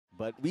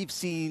but we've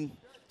seen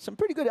some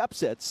pretty good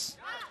upsets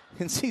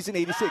in season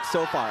 86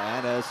 so far.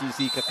 And as you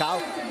see, Cacao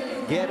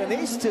get an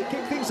ace to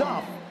kick things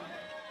off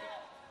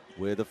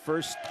with the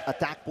first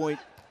attack point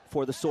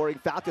for the Soaring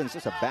Falcons.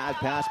 Just a bad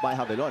pass by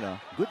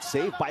Javelona. Good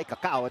save by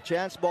Cacao. A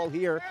chance ball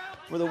here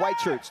for the white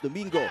shirts,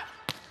 Domingo.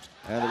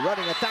 And the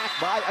running attack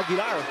by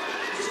Aguilar.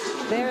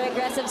 Very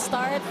aggressive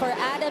start for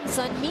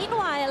Adamson.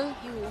 Meanwhile,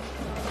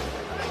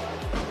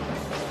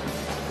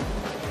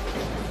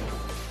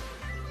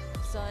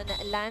 Son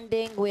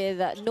landing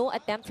with no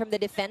attempt from the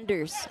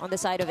defenders on the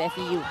side of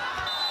FEU.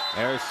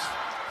 There's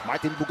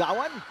Martin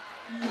Bugawan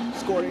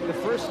scoring the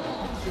first.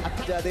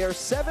 They are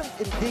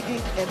 7th in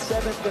digging and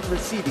 7th in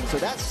receiving, so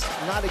that's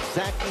not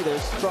exactly their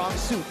strong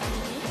suit.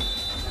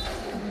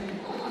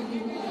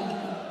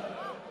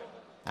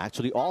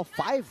 Actually, all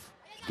 5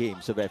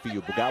 games of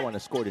FEU, Bugawan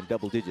has scored in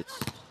double digits.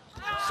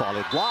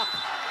 Solid block.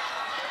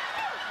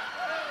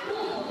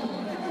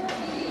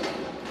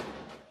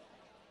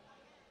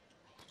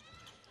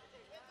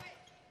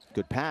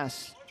 Good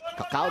pass.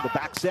 Cacao, the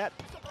back set.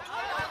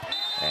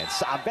 And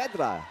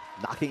Saavedra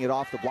knocking it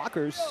off the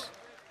blockers.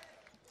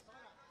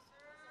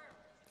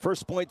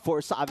 First point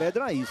for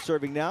Saavedra. He's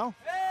serving now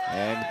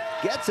and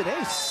gets an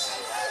ace.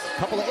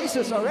 Couple of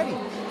aces already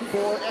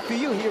for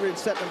FEU here in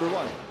set number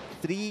 1.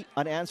 3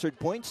 unanswered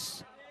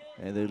points,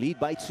 and they lead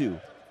by 2.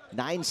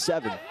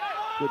 9-7.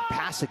 Good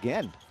pass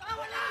again.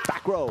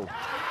 Back row.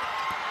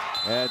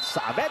 And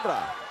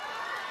Saavedra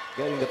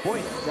getting the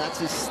point. That's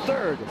his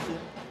 3rd.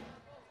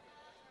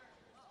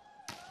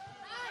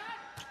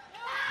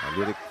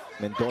 Lyric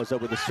Mendoza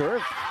with the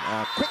serve.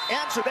 Quick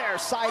answer there.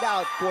 Side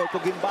out for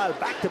Coguimbal.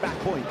 Back-to-back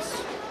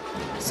points.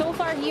 So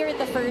far here in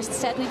the first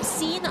set, we've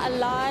seen a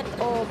lot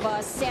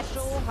of set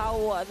show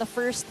how the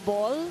first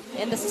ball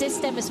and the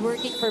system is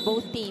working for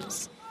both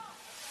teams.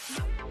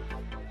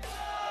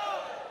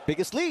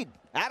 Biggest lead.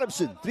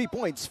 Adamson, 3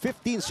 points.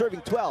 15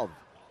 serving 12.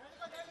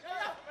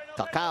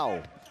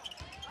 Cacao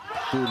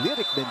to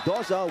Lyric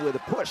Mendoza with a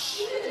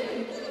push.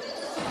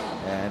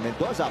 And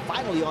Mendoza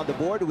finally on the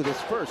board with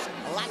his first.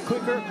 A lot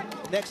quicker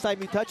next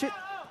time you touch it.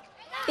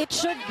 It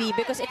should be,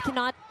 because it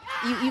cannot,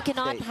 you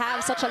cannot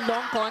have such a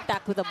long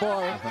contact with the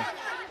ball.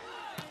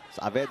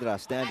 Saavedra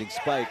standing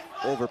spike,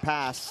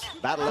 overpass,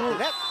 battle up the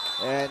net,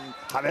 and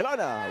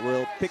Javelona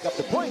will pick up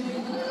the point.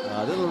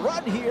 A little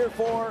run here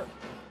for,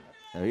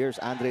 here's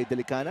Andre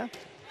Delicana.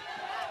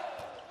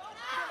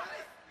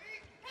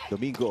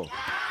 Domingo.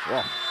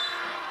 Oh.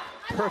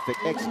 Perfect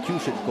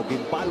execution for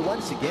Coguimbal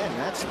once again.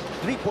 That's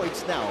 3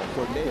 points now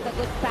for Leo. The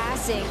good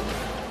passing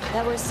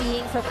that we're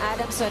seeing from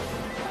Adamson.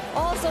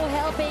 Also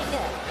helping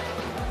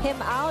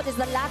him out is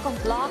the lack of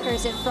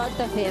blockers in front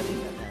of him.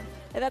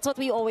 And that's what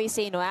we always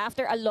say,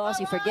 after a loss,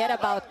 you forget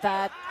about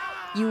that.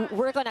 You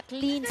work on a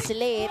clean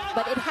slate,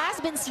 but it has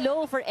been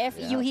slow for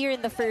FEU here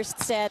in the first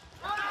set.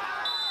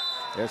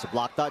 There's a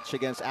block touch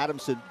against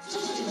Adamson.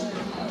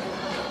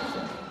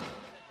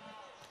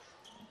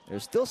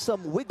 There's still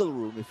some wiggle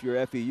room if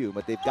you're FEU,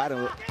 but they've got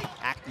to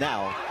act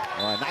now.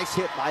 Nice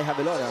hit by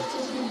Javelona.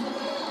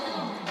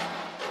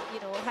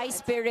 High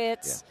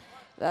spirits,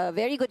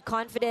 very good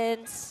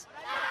confidence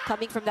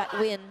coming from that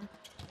win.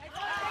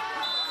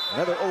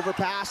 Another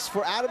overpass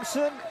for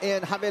Adamson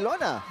and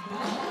Javelona.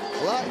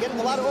 Getting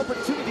a lot of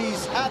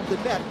opportunities at the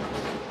net.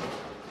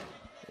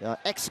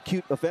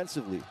 Execute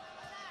offensively.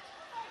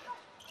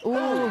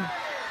 Ooh.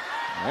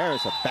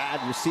 There's a bad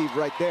receive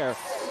right there.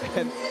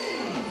 And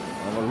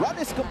the run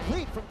is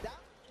complete from down.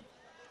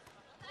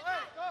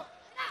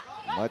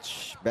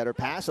 Much better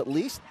pass, at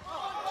least.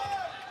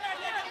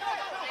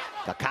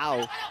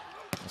 Cacao.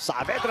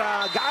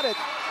 Saavedra got it.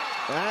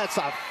 That's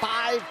a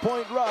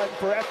 5-point run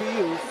for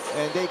FEU,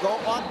 and they go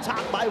on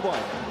top by 1.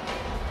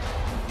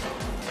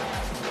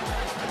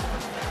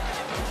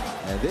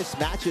 And this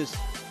matches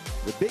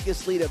the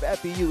biggest lead of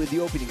FEU in the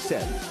opening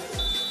set.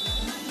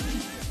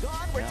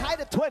 We're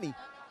tied at 20.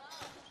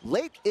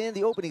 Late in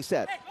the opening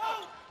set.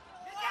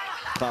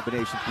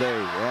 Combination play,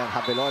 and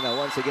Javelona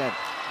once again.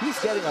 He's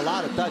getting a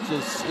lot of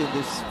touches in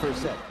this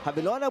first set.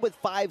 Javelona with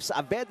 5,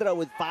 Saavedra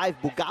with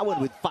 5, Bugawan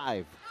with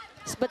 5.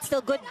 But still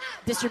good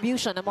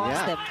distribution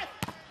amongst them.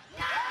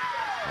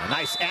 A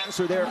nice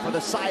answer there for the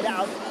side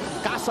out.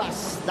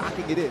 Casas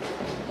knocking it in.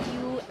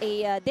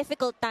 A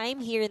difficult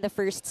time here in the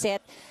first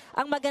set.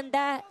 Ang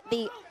maganda,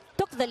 they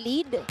took the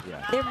lead.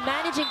 They're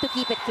managing to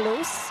keep it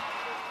close.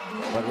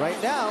 But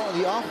right now,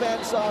 the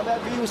offense of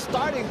FEU is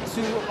starting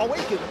to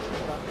awaken.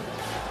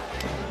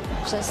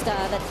 Just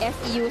that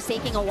FEU is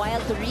taking a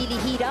while to really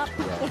heat up.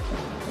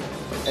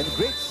 And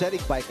great setting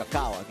by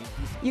Cacao. I mean,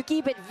 you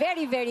keep it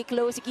very, very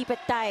close. You keep it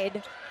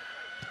tied.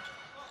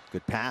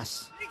 Good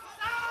pass.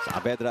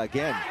 Saavedra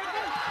again.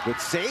 Good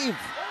save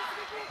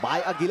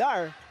by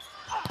Aguilar.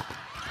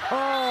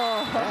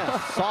 Oh.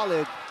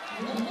 Solid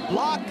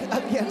block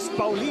against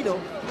Paulino.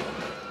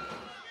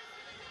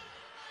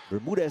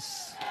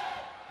 Bermudez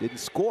didn't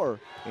score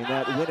in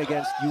that win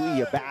against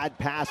UE. A bad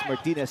pass.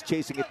 Martinez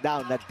chasing it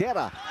down.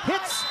 Nadera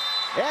hits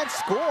and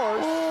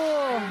scores.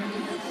 Oh.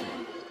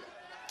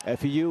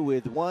 FEU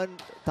with 1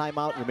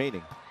 timeout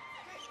remaining.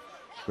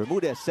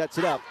 Bermudez sets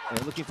it up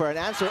and looking for an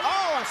answer.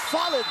 Oh, a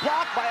solid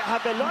block by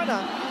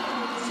Javelona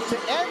to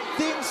end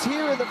things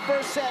here in the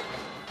first set.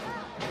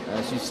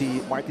 As you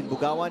see, Martin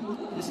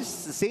Bugawan, this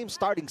is the same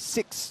starting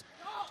 6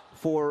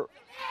 for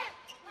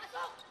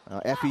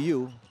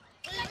FEU.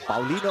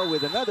 Paulino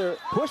with another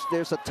push.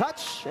 There's a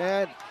touch,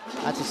 and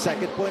that's a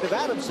second point of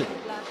Adamson.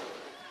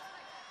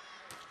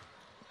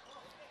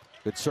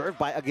 Good serve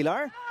by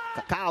Aguilar.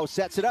 Cacao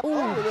sets it up. Oh,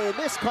 a little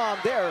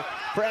miscom there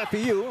for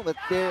FEU, but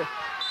they're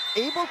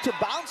able to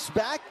bounce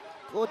back.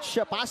 Coach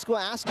Pasco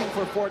asking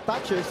for 4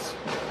 touches.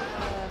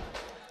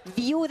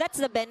 VU, that's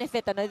the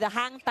benefit. The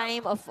hang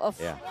time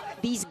of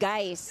these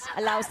guys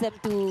allows them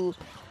to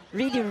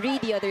really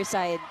read the other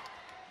side.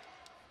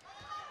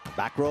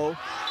 Back row.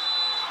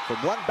 From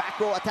one back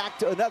row attack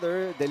to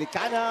another.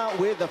 Delicana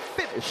with a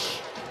finish.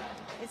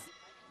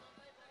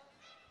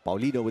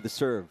 Paulino with the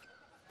serve.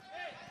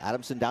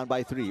 Adamson down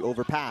by 3.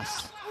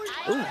 Overpass.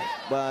 Ooh,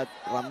 but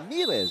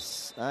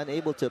Ramirez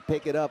unable to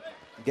pick it up,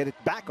 get it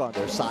back on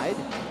their side.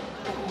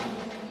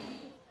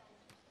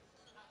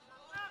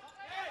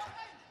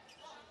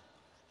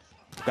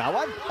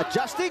 Bugawan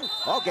adjusting.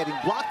 Oh, getting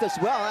blocked as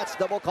well. That's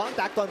double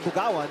contact on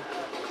Bugawan.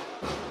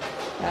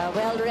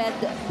 Well-read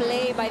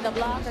play by the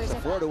blockers.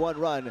 4-1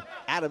 run.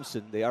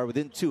 Adamson, they are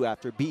within 2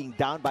 after being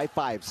down by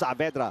 5.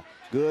 Saavedra,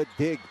 good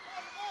dig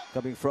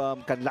coming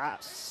from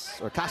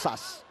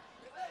Casas.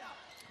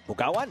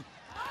 Bugawan.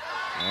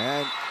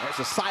 And there's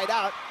a side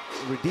out.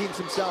 Redeems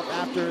himself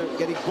after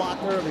getting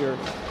blocked earlier.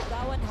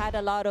 Bugawan had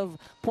a lot of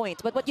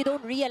points, but what you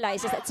don't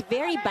realize is it's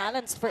very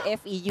balanced for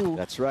FEU.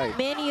 That's right.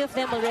 Many of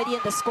them already in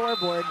the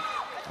scoreboard.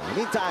 In the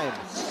meantime,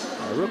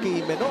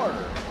 rookie Menor.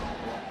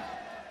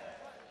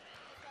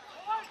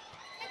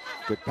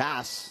 Good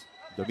pass.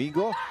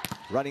 Domingo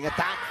running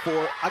attack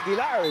for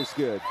Aguilar is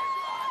good.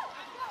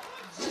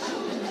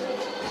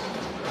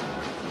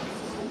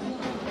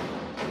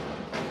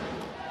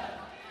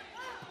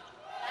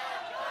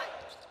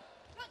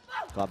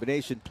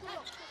 Combination.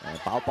 And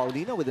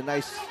Paulino with a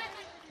nice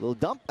little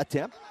dump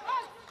attempt.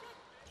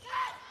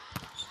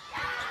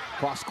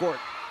 Cross court.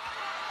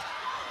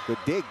 Good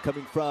dig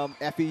coming from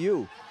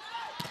FEU.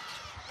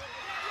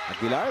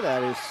 Aguilar,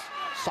 that is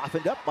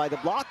softened up by the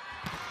block.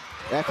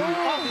 FEU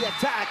on the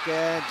attack,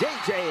 and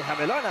JJ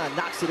Javelona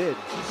knocks it in.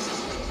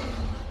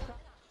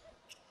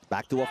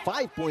 Back to a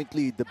 5-point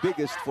lead, the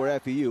biggest for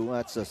FEU.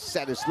 That's a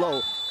set is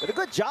low, but a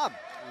good job.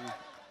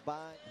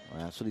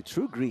 Well, actually,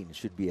 True Green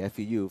should be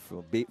FEU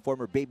from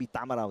former baby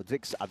Tamaraws,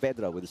 Drix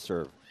Avedra with the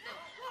serve.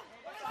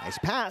 Nice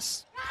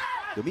pass.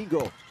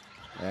 Domingo.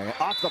 And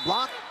off the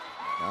block.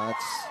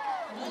 That's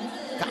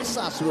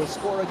Casas will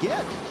score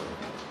again.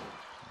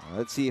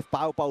 Let's see if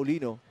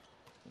Paulino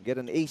can get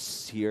an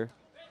ace here.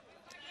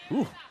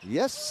 Ooh,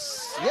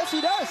 yes, yes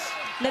he does.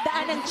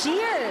 Nadaan ng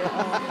cheer.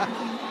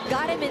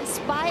 Got him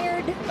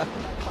inspired.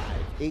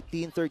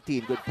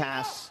 18-13, good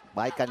pass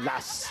by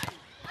Canlas.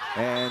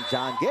 And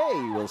John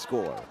Gay will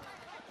score.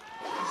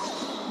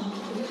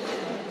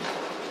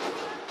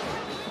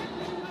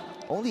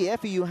 Only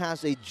FEU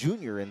has a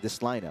junior in this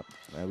lineup.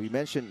 We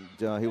mentioned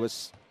he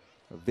was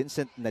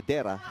Vincent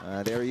Nadera.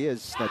 There he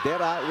is,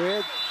 Nadera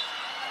with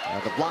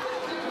the block,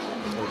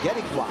 or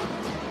getting blocked.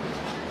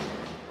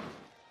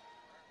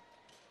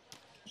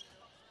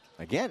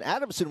 Again,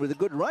 Adamson with a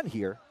good run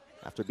here.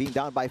 After being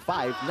down by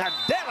 5,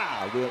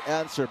 Nadera will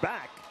answer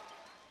back.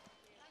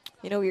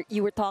 You know,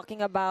 you were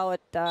talking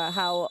about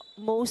how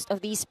most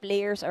of these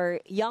players are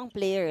young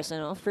players, you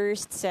know,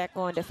 first,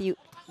 second, a few,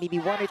 maybe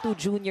 1 or 2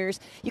 juniors.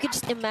 You can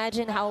just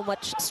imagine how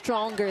much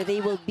stronger they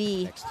will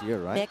be next year,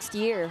 right? Next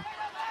year.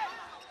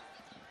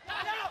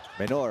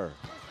 Menor.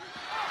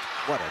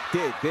 What a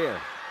dig there.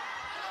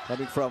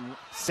 Coming from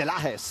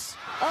Celajes.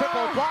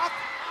 Triple block.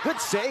 Good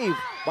save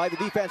by the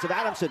defense of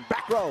Adamson.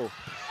 Back row.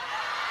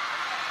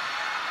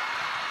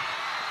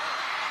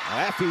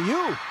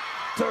 FEU.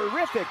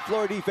 Terrific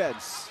floor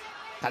defense.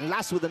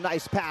 Canlas with a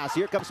nice pass.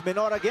 Here comes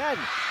Menor again.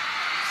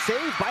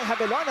 Saved by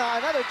Javelona.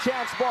 Another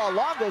chance ball.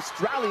 Longest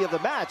rally of the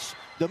match.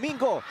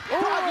 Domingo.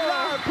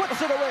 Aguilar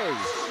puts it away.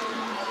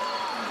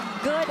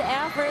 Good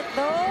effort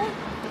though.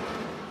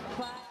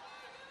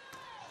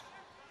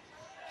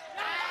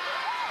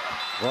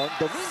 Well,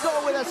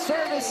 Domingo with a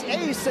service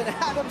ace, and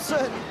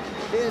Adamson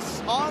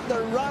is on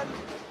the run.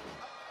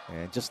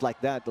 And just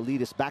like that, the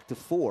lead is back to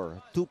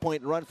 4.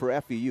 2-point run for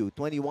FEU.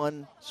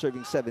 21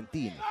 serving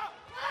 17.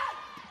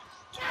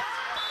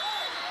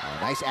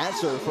 Nice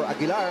answer for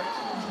Aguilar.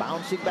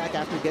 Bouncing back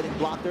after getting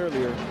blocked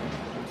earlier.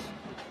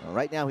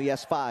 Right now he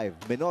has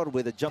 5. Menor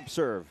with a jump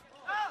serve.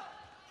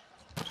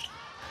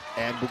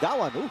 And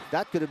Bugawan, ooh,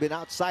 that could have been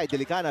outside.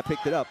 Delicana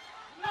picked it up.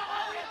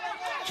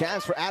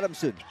 Chance for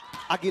Adamson.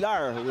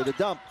 Aguilar with a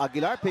dump.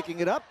 Aguilar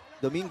picking it up.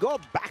 Domingo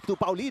back to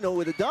Paulino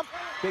with a dump.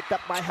 Picked up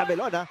by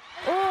Javelona.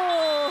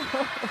 Oh!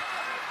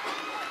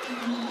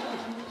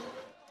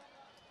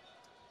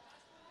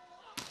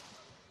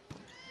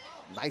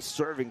 Nice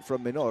serving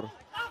from Menor.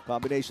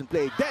 Combination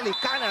play.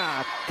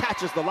 Delicana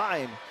catches the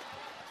line.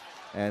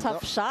 And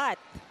tough shot.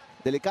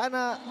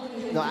 Delicana,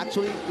 no,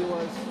 actually it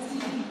was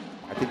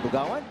Martin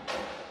Bugawan.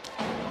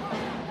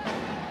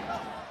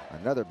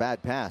 Another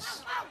bad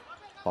pass.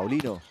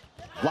 Paulino,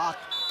 block.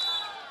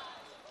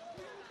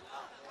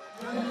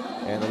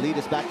 And the lead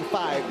is back to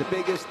 5, the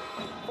biggest.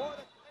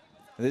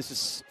 This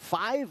is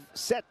 5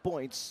 set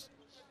points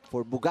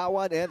for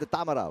Bugawan and the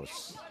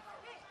Tamaraws.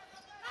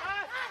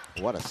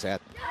 What a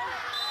set.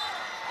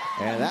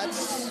 And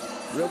that's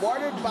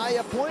rewarded by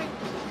a point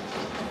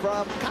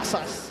from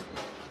Casas.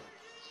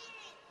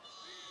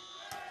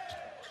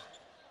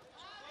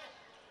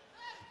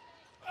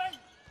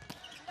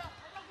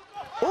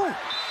 Oh!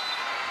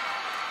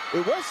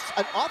 It was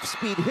an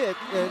off-speed hit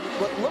and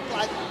what looked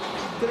like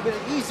could have been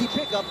an easy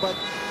pickup, but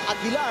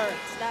Aguilar...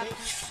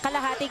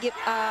 Kalahati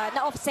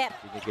na offset.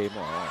 Binigay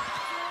mo.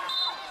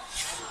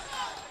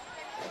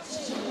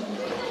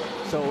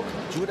 So,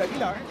 Jude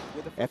Aguilar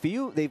with the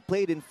FEU, they've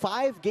played in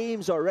 5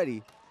 games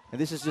already,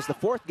 and this is just the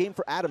 4th game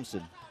for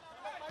Adamson.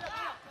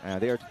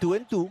 They are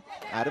 2-2,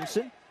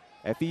 Adamson.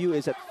 FEU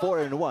is at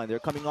 4-1. They're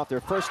coming off their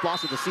first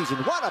loss of the season.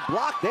 What a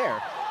block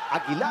there!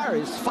 Aguilar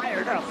is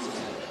fired up.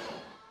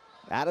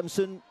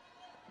 Adamson,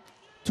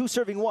 2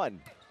 serving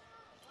 1.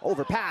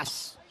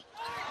 Overpass.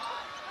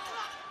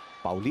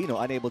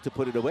 Paulino unable to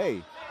put it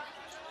away.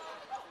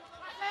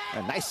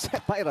 A nice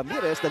set by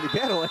Ramirez, the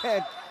libero,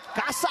 and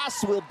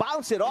Casas will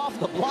bounce it off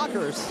the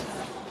blockers.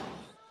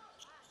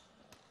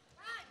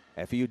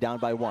 FEU down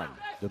by 1.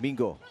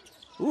 Domingo.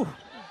 Ooh.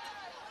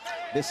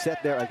 This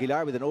set there,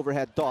 Aguilar with an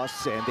overhead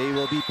toss, and they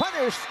will be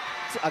punished.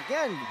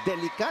 Again,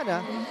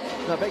 Delicana.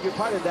 No, I beg your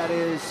pardon, that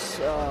is...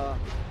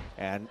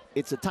 and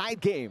it's a tied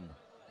game.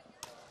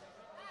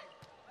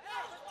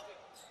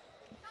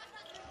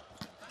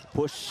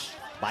 Push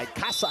by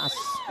Casas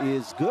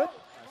is good.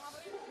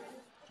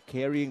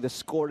 Carrying the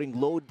scoring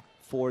load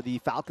for the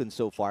Falcons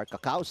so far.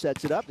 Cacao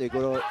sets it up. They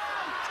go to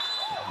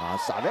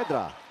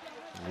Saavedra,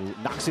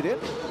 who knocks it in.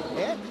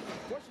 And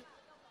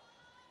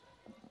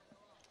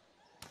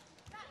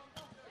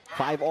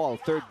 5-all,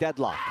 third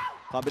deadlock.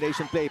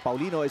 Combination play.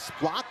 Paulino is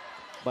blocked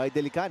by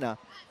Delicana.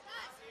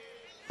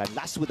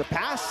 Canlas with the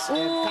pass.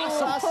 And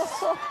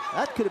Casas,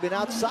 that could have been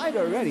outside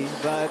already,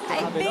 but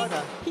I think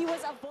he was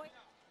avoiding.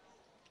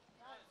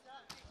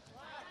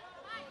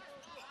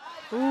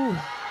 Ooh.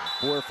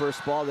 Poor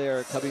first ball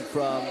there coming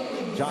from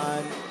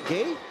John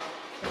Gay.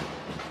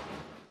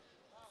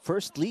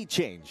 First lead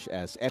change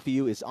as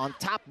FEU is on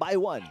top by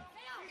 1.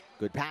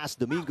 Good pass,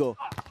 Domingo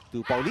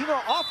to Paulino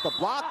off the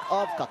block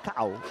of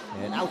Cacao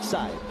and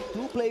outside.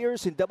 2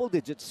 players in double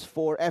digits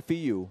for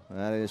FEU.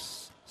 That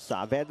is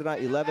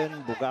Saavedra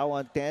 11,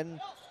 Bugawan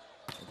 10,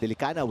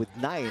 Delicana with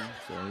 9.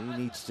 So he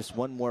needs just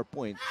 1 more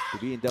point to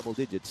be in double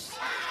digits.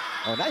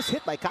 Oh, nice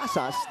hit by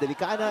Casas.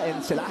 Delicana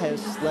and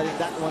Celajes letting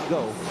that one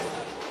go.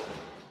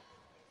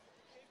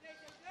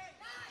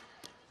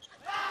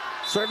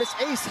 Service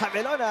ace,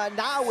 Jamelona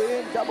now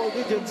in double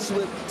digits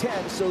with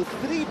 10. So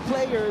 3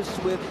 players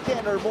with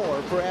 10 or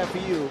more for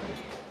FEU.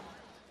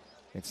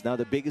 It's now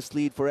the biggest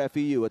lead for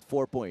FEU at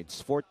 4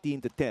 points,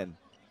 14-10.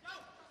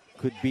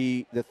 Could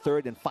be the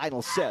 3rd and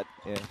final set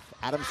if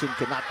Adamson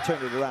cannot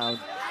turn it around.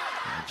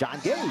 John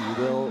Gay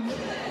will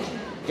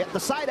get the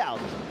side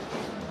out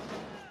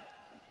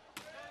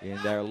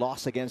in their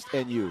loss against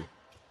NU.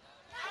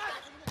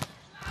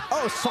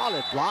 Oh,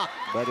 solid block,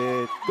 but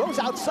it goes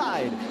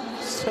outside.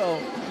 So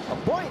a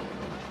point.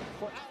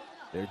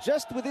 They're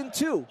just within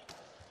 2.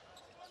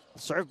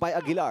 Served by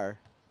Aguilar.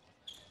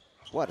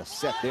 What a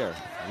set there.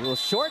 A little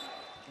short,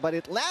 but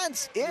it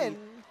lands in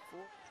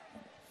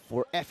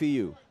for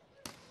FEU.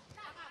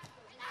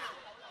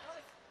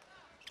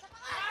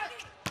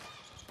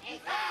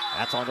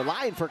 That's on the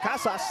line for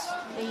Casas.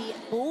 The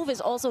move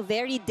is also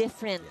very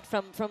different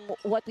from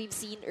what we've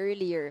seen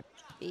earlier.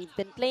 They've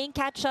been playing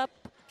catch-up.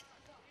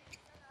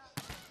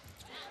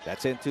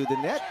 That's into the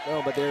net.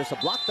 Oh, but there's a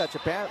block touch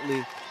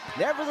apparently.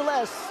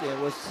 Nevertheless, it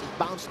was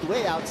bounced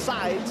way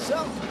outside.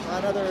 So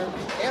another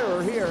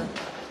error here.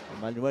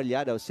 Manuel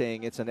Yadaw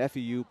saying it's an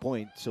FEU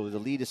point. So the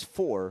lead is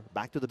 4.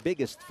 Back to the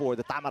biggest for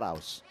the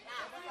Tamaraws.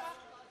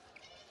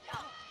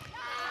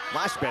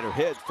 Much better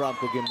hit from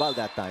Coguimbal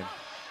that time.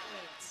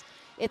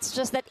 It's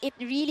just that it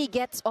really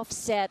gets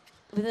offset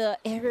with the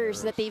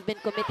errors that they've been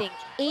committing.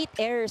 8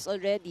 errors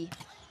already.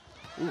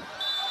 Ooh.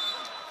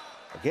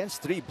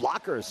 Against 3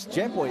 blockers,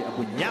 Jeboy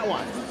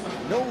Abunyawan,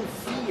 no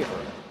fear.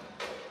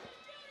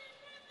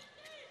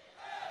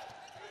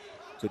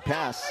 Good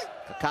pass,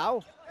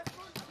 Cacao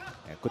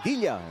and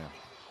Codilla.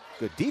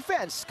 Good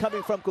defense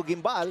coming from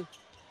Coguimbal.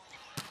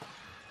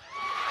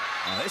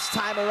 This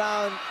time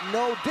around,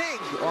 no dig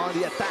on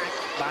the attack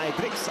by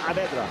Drix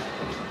Saavedra.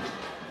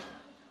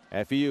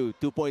 FEU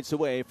 2 points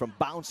away from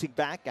bouncing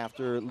back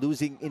after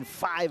losing in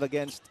 5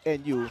 against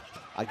NU.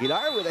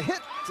 Aguilar with a hit,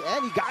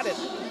 and he got it.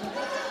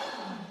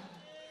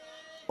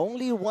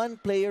 Only 1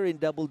 player in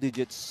double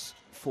digits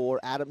for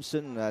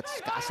Adamson. That's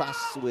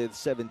Casas with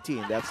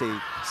 17. That's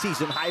a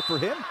season high for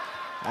him.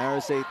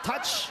 There's a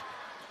touch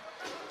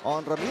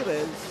on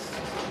Ramirez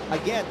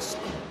against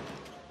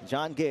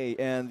John Gay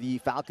and the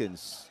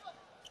Falcons.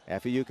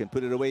 FEU can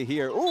put it away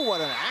here. Ooh,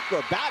 what an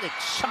acrobatic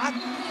shot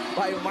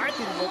by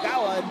Martin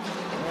Bugawan.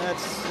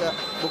 That's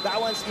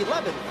Bugawan's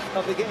 11th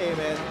of the game,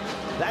 and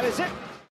that is it.